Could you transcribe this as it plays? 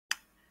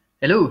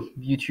Hello,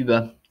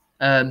 YouTuber.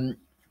 Um,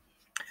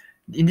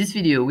 in this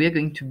video, we are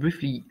going to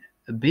briefly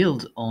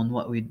build on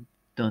what we've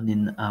done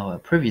in our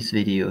previous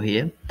video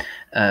here,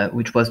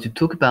 which was to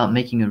talk about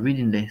making a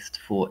reading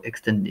list for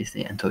extended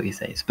essay and TOK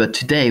essays. But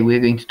today, we're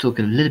going to talk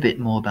a little bit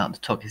more about the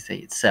TOK essay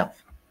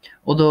itself,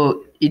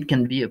 although it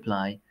can be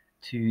applied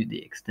to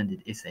the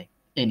extended essay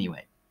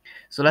anyway.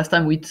 So last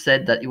time we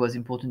said that it was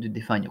important to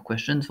define your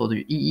questions for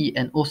the EE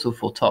and also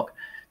for TOK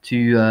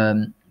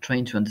to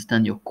trying to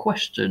understand your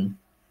question,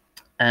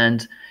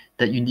 and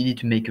that you needed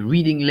to make a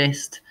reading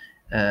list,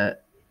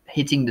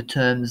 hitting the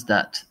terms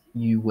that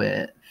you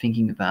were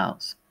thinking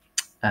about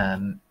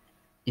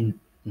in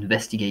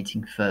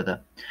investigating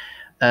further.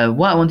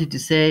 What I wanted to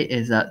say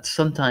is that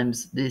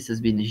sometimes this has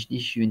been an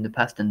issue in the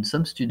past, and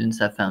some students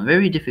have found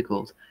very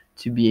difficult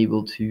to be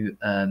able to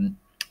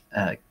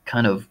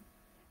kind of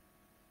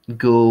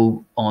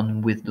go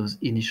on with those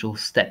initial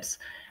steps,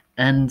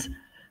 and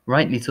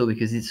rightly so,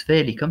 because it's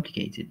fairly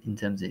complicated in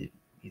terms of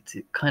it's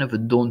kind of a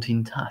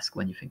daunting task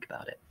when you think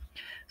about it.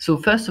 So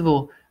first of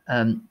all,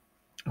 what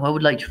I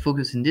would like to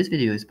focus in this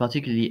video is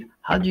particularly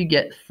how do you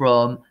get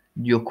from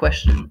your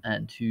question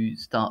and to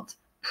start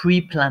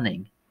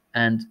pre-planning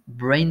and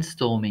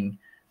brainstorming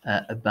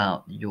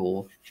about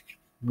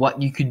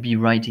what you could be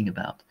writing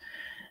about.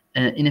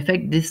 In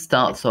effect, this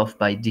starts off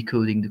by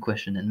decoding the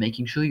question and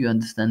making sure you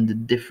understand the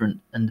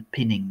different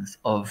underpinnings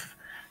of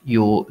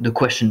the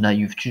question that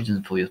you've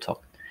chosen for your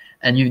talk.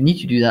 And you need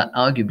to do that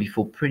arguably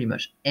for pretty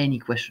much any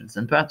questions.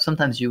 And perhaps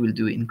sometimes you will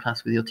do it in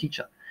class with your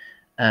teacher,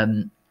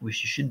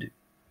 which you should do.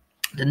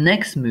 The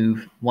next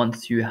move,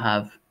 once you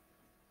have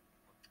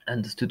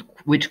understood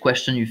which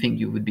question you think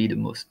you would be the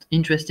most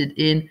interested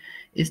in,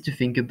 is to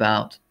think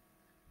about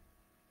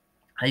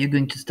how you're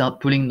going to start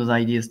pulling those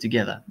ideas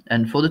together.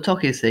 And for the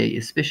TOK essay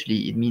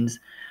especially, it means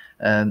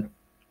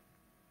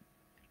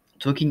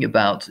talking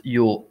about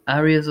your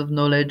areas of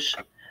knowledge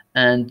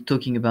and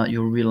talking about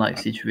your real life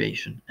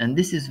situation. And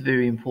this is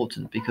very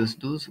important because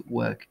those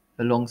work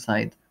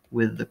alongside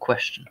with the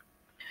question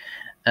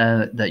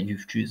that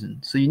you've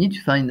chosen. So you need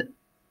to find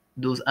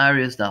those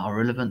areas that are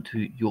relevant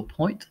to your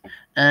point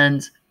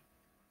and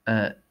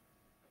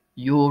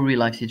your real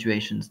life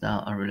situations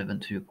that are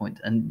relevant to your point.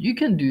 And you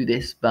can do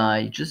this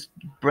by just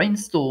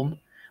brainstorm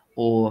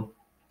or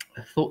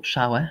a thought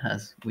shower,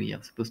 as we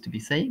are supposed to be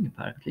saying,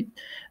 apparently.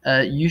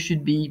 You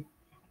should be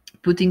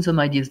putting some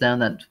ideas down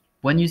that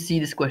when you see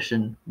this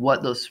question,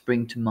 what does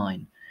spring to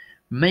mind?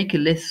 Make a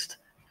list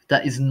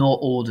that is not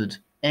ordered,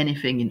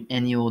 anything in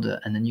any order,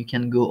 and then you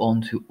can go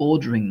on to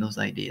ordering those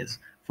ideas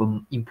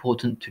from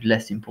important to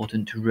less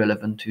important to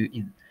relevant to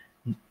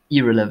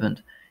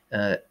irrelevant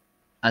at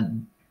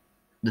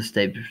the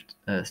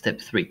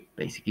step 3,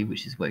 basically,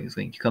 which is where it's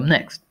going to come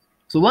next.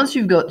 So once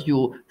you've got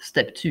your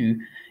step 2,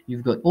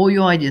 you've got all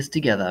your ideas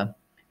together,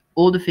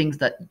 all the things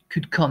that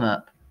could come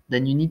up,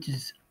 then you need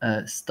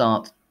to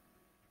start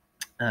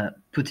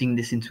putting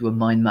this into a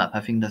mind map. I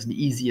think that's the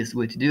easiest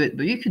way to do it,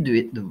 but you can do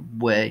it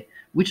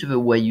whichever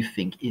way you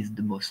think is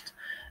the most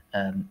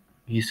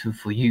useful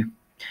for you.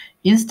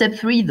 In step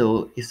 3,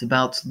 though, it's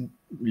about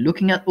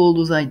looking at all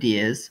those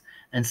ideas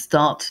and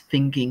start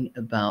thinking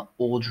about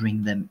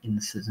ordering them in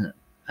a certain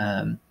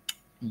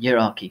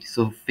hierarchy.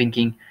 So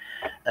thinking,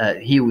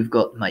 here we've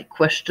got my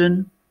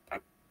question,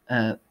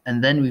 and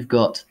then we've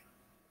got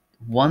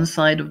one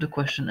side of the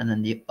question and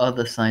then the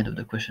other side of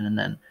the question, and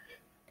then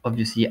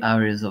obviously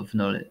areas of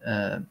knowledge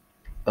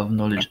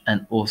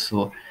and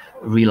also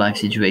real life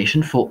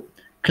situation for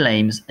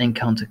claims and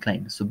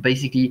counterclaims. So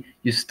basically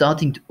you're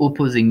starting to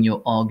opposing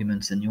your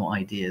arguments and your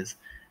ideas,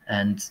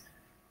 and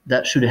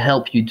that should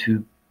help you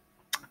to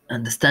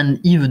understand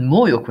even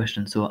more your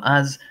question. So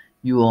as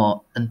you are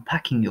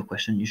unpacking your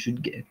question, you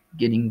should get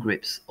in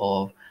grips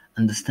of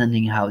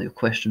understanding how your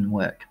question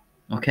work.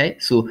 Okay,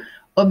 so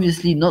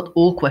obviously not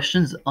all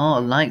questions are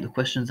like the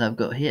questions I've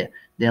got here.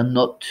 They are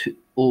not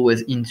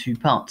always in 2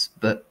 parts,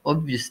 but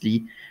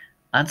obviously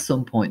at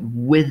some point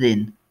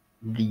within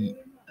the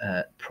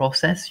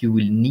process you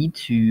will need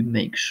to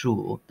make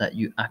sure that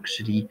you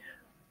actually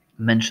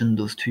mention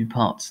those 2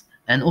 parts.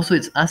 And also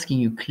it's asking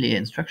you clear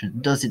instructions.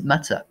 Does it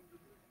matter?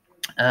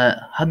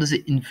 How does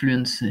it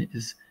influence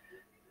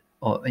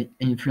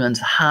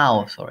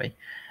how,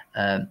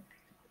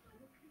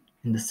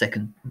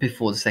 in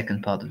before the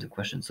second part of the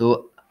question.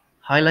 So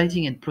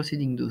highlighting and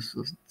proceeding those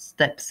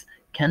steps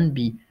can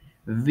be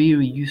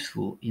very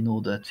useful in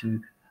order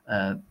to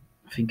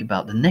think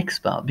about the next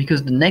part,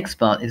 because the next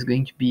part is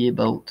going to be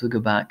able to go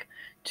back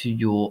to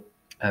your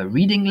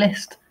reading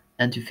list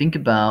and to think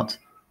about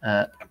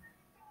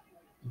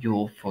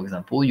for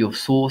example, your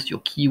source, your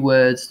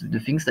keywords, the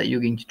things that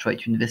you're going to try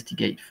to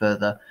investigate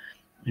further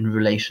in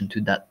relation to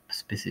that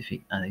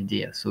specific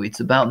idea. So it's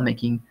about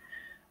making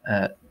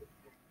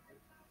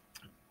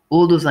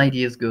all those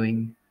ideas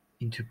going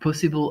into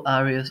possible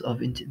areas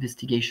of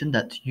investigation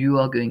that you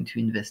are going to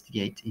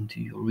investigate into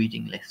your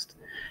reading list.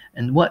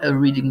 And what a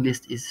reading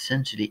list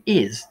essentially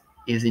is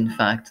in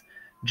fact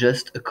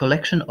just a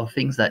collection of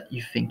things that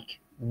you think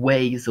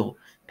ways or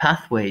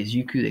pathways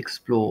you could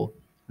explore.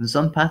 And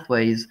some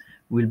pathways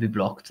will be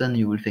blocked, and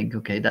you will think,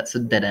 okay, that's a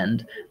dead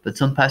end. But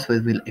some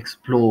pathways will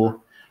explore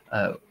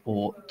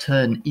or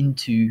turn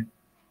into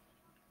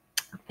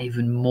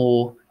even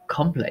more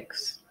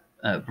complex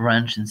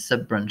branch and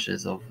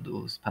sub-branches of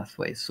those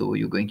pathways. So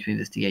you're going to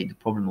investigate the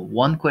problem of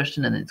one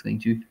question, and it's going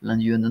to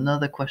land you in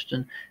another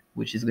question,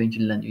 which is going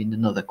to land you in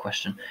another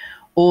question,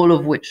 all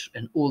of which,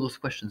 and all those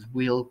questions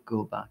will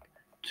go back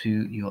to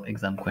your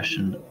exam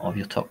question of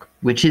your TOK,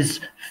 which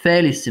is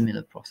fairly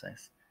similar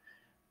process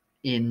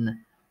in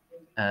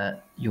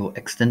your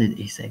extended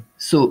essay.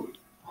 So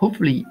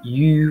hopefully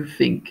you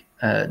think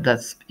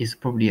that is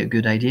probably a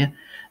good idea.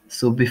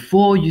 So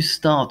before you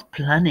start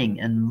planning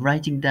and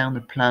writing down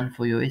a plan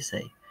for your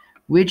essay,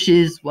 which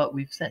is what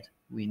we've said,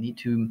 we need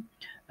to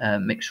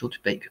make sure to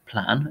make a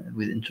plan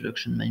with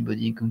introduction, main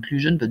body, and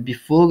conclusion. But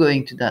before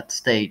going to that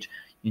stage,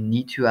 you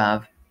need to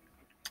have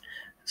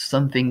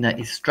something that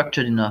is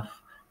structured enough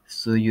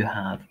so you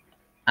have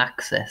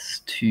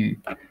access to,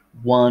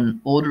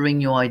 one, ordering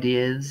your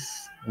ideas,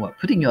 well,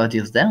 putting your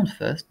ideas down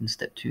first in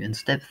step 2, and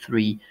step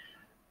 3,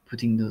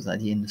 putting those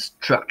ideas in a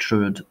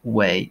structured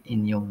way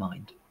in your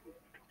mind.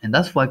 And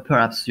that's why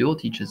perhaps your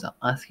teachers are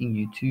asking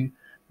you to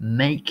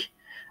make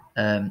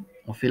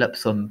or fill up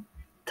some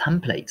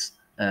templates,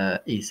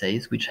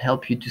 essays, which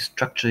help you to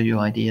structure your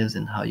ideas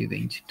and how you're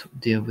going to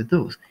deal with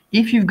those.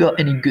 If you've got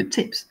any good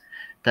tips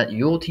that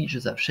your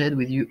teachers have shared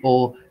with you,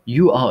 or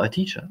you are a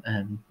teacher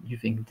and you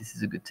think this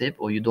is a good tip,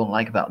 or you don't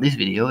like about this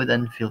video,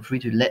 then feel free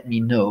to let me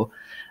know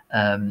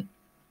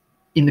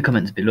in the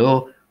comments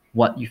below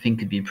what you think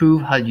could be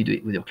improved, how do you do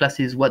it with your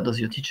classes, what does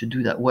your teacher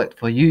do that worked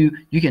for you.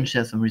 You can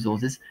share some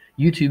resources.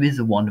 YouTube is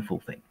a wonderful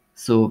thing.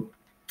 So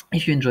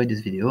if you enjoyed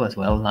this video as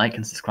well, like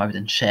and subscribe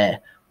and share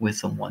with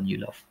someone you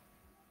love.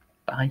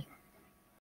 Bye.